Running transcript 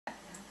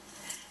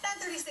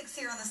9:36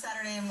 here on the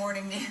Saturday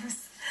morning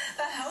news.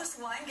 The house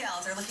wine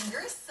gals are looking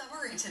very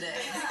summery today.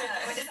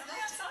 Yeah, it's summer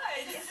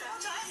outside. It's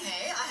sometime,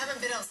 hey? I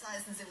haven't been outside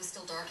since it was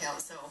still dark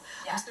out, so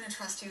I'm just going to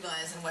trust you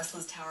guys in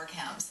Westwood's Tower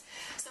Camps.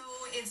 So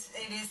it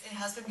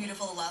has been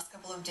beautiful the last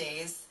couple of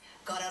days.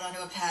 Got out onto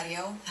a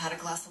patio, had a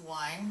glass of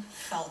wine,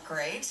 felt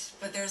great.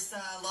 But there's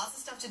lots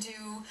of stuff to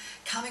do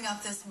coming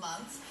up this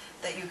month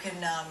that you can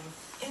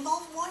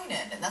involve wine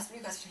in, and that's what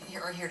you guys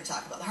are here to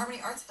talk about. The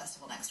Harmony Arts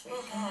Festival next week.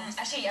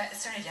 Actually, yeah, it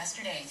started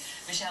yesterday.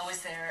 Michelle was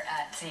there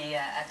at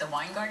the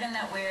wine garden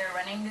that we're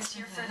running this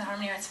year for the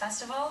Harmony Arts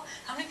Festival.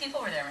 How many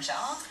people were there,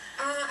 Michelle?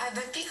 At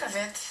the peak of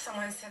it,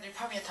 someone said there were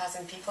probably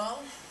 1,000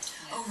 people.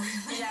 Oh,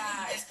 really?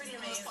 Yeah, it's pretty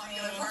amazing.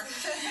 Popular part.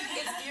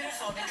 It's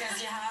beautiful because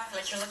you have,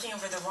 like, you're looking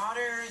over the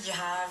water, you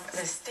have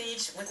the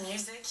stage with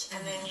music,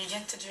 and then you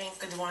get to drink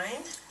good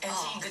wine and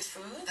eat good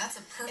food. That's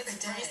a perfect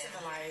It's day. very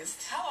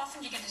civilized. How often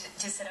do you get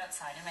to sit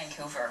outside in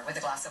Vancouver with a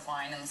glass of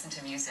wine and listen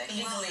to music?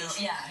 Legally.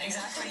 Yeah,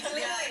 exactly.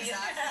 Yeah,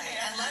 exactly.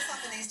 And less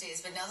often these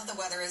days, but now that the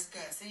weather is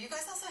good. So you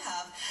guys also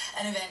have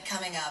an event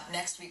coming up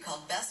next week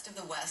called Best of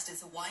the West.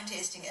 It's a wine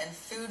tasting and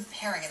food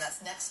pairing, and that's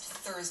next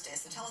Thursday.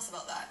 So tell us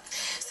about that.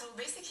 So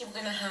basically,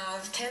 we're going to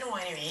have 10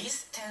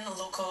 wineries, 10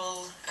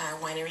 local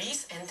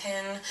wineries, and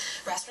 10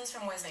 restaurants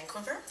from West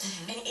Vancouver.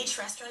 And each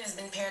restaurant has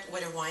been paired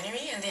with a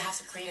winery, and they have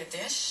to create a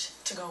dish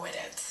to go with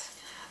it.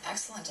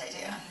 Excellent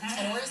idea.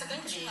 And where is it going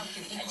to be?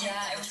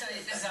 Yeah, so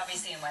this is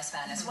obviously in West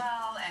Van as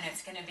well, and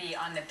it's going to be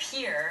on the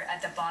pier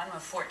at the bottom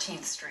of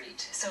 14th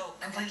Street, so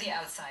completely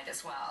outside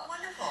as well.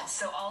 Wonderful.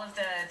 So all of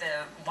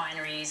the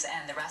wineries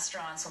and the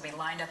restaurants will be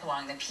lined up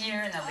along the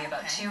pier, and there'll be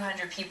about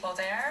 200 people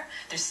there.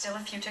 There's still a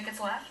few tickets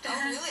left.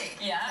 Oh, really?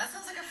 Yeah. That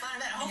sounds like a fun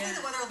event. Hopefully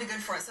the weather will be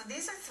good for it. So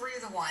these are three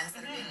of the wines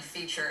that are being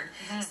featured.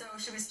 So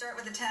should we start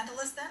with the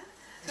Tantalus then?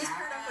 Who's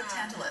paired up with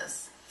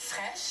Tantalus?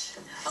 Fresh.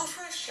 Oh,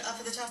 Fresh, up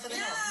at the top of the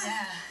hill.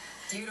 Yeah.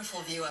 Beautiful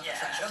view up at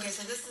Fresh. Okay,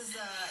 so this is,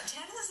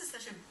 Tantalus is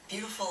such a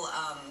beautiful,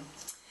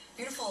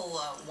 beautiful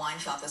wine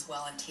shop as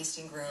well, and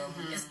tasting room.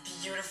 It's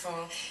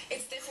beautiful.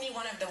 It's definitely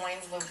one of the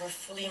wines where we're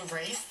fully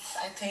embraced,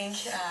 I think,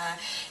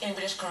 in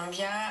British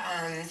Columbia.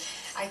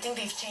 I think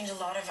they've changed a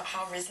lot of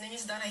how Riesling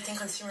is done. I think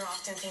consumers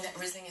often think that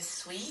Riesling is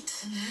sweet.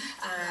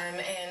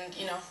 And,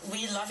 you know,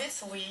 we love it,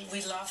 so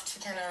we love to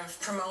kind of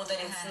promote that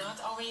it's not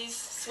always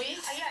sweet.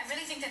 Yeah, I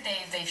really think that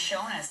they've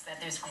shown us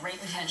that there's great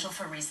potential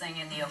for Riesling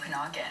in the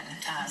Okanagan.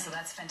 So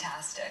that's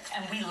fantastic.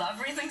 And we love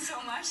Riesling so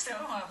much, so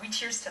we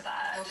cheers to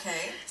that.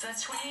 Okay. So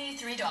that's $23.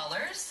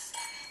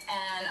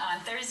 And on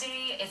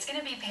Thursday, it's going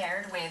to be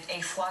paired with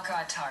a foie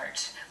gras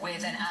tart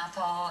with an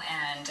apple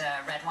and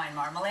red wine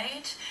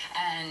marmalade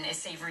and a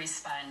savory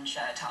sponge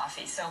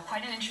toffee. So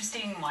quite an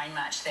interesting wine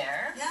match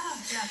there. Yeah,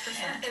 for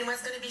sure. And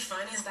what's going to be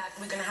fun is that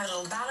we're going to have a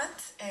little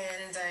ballot,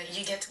 and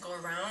you get to go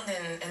around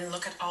and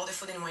look at all the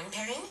food and wine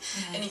pairing,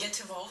 and you get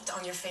to vote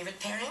on your favorite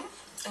pairing,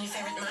 on your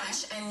favorite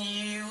match, and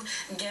you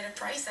get a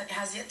prize that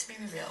has yet to be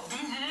revealed.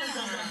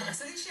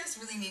 So these chefs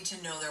really need to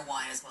know their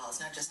wine as well. It's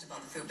not just about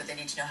the food, but they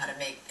need to know how to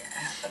make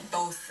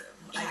both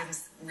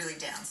items really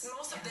dance.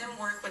 Most of them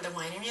work with the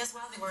winery as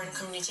well. They were in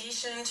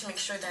communication to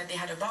make sure that they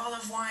had a bottle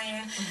of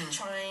wine,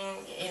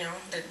 trying, you know,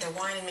 the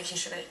wine and making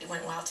sure that it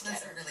went well together.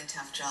 That's a really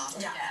tough job.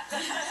 Yeah.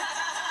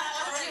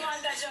 Do you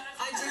want that, Jonathan?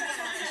 I do want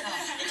that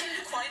job. You can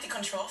do quality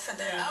control for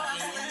them. Oh,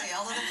 absolutely.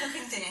 Although the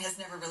cooking thing has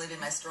never really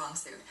been my strong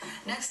suit.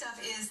 Next up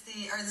is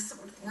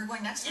we're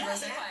going next to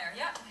Rosé? Haywire,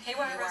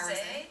 Haywire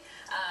Rosé.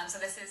 So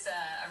this is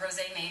a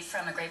rosé made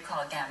from a grape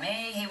called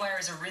Gamay. Haywire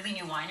is a really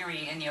new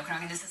winery in the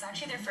Okanagan. This is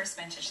actually their first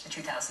vintage, the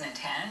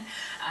 2010.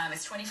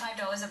 It's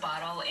 $25 a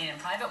bottle in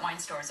private wine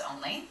stores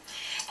only.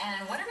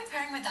 And what are we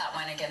pairing with that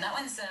one again? That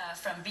one's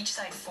from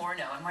Beachside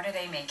Forno. And what are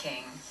they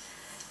making?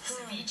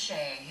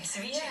 Ceviche.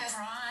 Yes,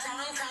 prawn.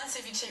 prawn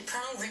ceviche,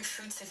 prawn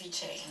grapefruit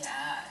ceviche.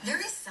 Yeah.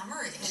 Very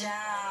summery. Yeah.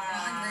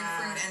 Prawn,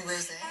 grapefruit, and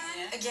rosé.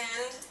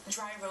 Again,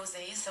 dry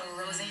rosé, so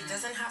rosé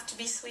doesn't have to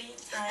be sweet,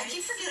 right? I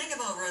keep forgetting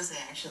about rosé,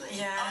 actually.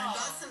 Yeah. I've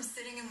got some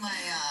sitting in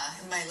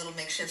my little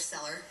makeshift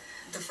cellar.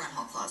 The front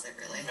hall closet,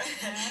 really.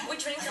 We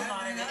drink a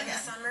lot of it in the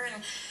summer,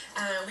 and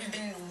we've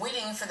been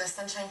waiting for the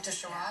sunshine to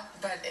show up,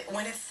 but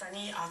when it's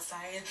sunny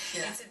outside,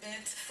 it's a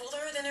bit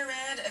fuller than a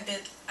red, a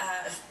bit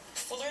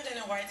fuller than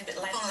a white, a bit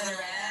lighter than a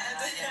red.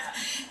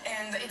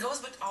 And it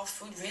goes with all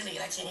food, really.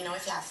 Like, you know,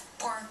 if you have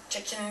pork,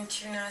 chicken,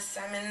 tuna,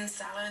 salmon,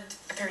 salad,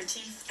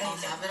 aperitif, I'll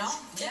have it all.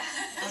 Yeah.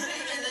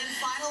 Okay, and then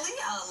finally,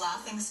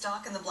 Laughing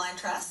Stock and the Blind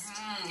Trust.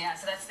 Yeah,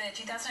 so that's the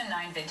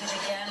 2009 vintage.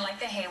 Again, like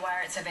the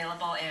Haywire, it's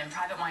available in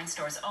private wine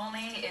stores only.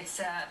 It's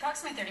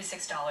approximately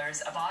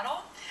 $36 a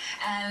bottle.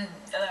 And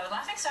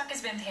Laughing Stock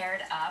has been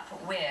paired up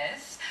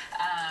with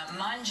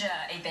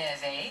Manja e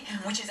Beve,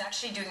 which is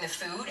actually doing the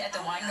food at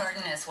the wine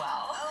garden as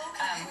well.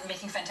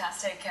 Making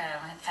fantastic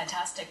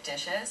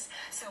dishes.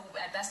 So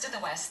at Best of the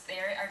West, they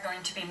are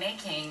going to be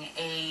making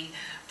a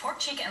pork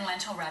cheek and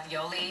lentil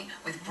ravioli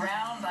with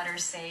brown butter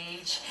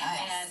sage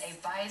and a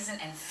bison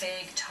and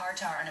fig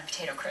tartare on a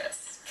potato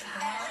crisp.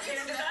 I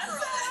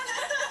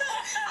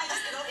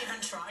just don't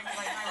even try because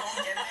I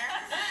won't get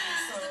there.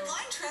 So the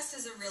Blind Trust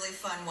is a really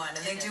fun one,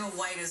 and they do a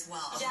white as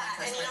well. Yeah,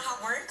 and you know how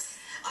it works?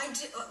 I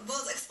do.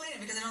 Well, explain it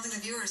because I don't think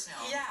the viewers know.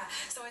 Yeah,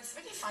 so it's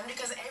really fun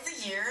because every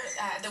year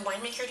the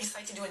winemaker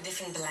decides to do a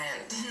different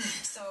blend.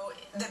 So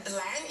the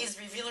blend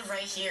is revealed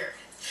right here.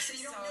 So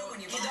you don't know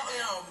when you buy it. You don't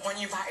know when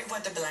you buy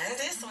what the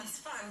blend is, so it's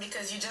fun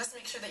because you just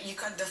make sure that you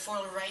cut the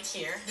foil right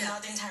here,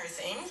 not the entire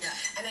thing,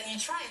 and then you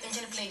try it and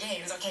you can play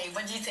games. Okay,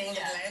 what do you think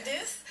the blend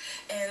is?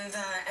 And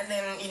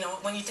then, you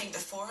know, when you take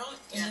the foil,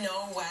 you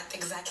know what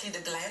exactly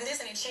the blend is,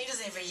 and it changes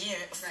every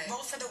year,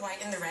 both for the white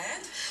and the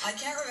red. I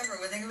can't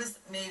remember. I think it was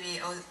maybe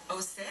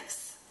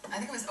 06. I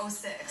think it was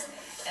 06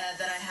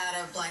 that I had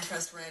a blind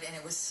trust red, and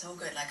it was so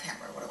good. And I can't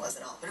remember what it was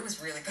at all, but it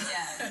was really good.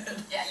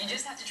 Yeah, you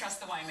just have to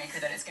trust the winemaker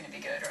that it's going to be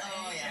good, right?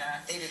 Oh,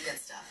 yeah. They do good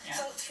stuff.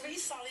 So 3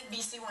 solid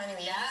BC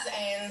wineries,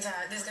 and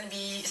there's going to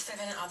be 7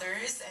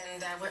 others,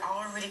 and we're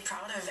all really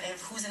proud of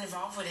who's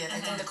involved with it.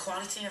 I think the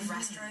quality of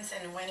restaurants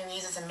and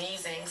wineries is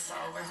amazing, so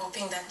we're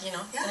hoping that, you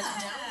know, it'll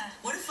come down.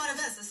 What a fun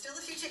event. So still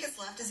a few tickets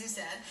left, as you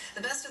said.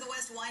 The Best of the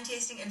West wine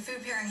tasting and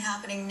food pairing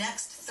happening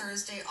next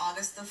Thursday,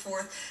 August the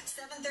 4th,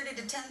 7:30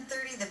 to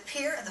 10:30, the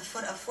pier at the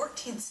foot of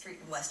 14th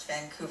Street in West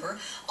Vancouver.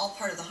 All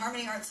part of the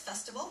Harmony Arts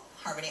Festival.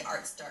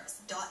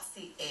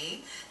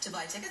 HarmonyArtsStarts.ca to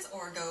buy tickets,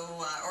 or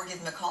give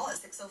them a call at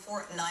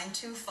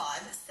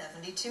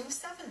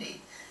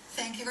 604-925-7270.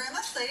 Thank you very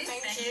much, ladies.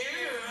 Thank you.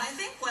 I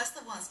think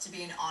Wesley wants to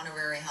be an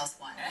honorary house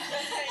wine.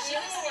 She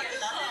got the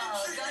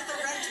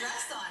red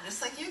dress on,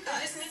 just like you I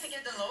guys. just need to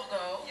get the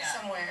logo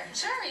somewhere.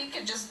 Sure, you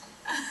could just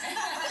embroider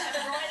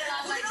it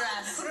on my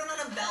dress. Put it on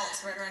a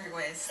belt right around your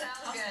waist.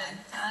 Sounds good.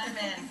 I'm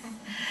in.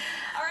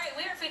 All right,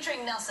 we are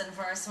featuring Nelson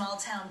for our Small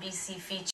Town BC feature.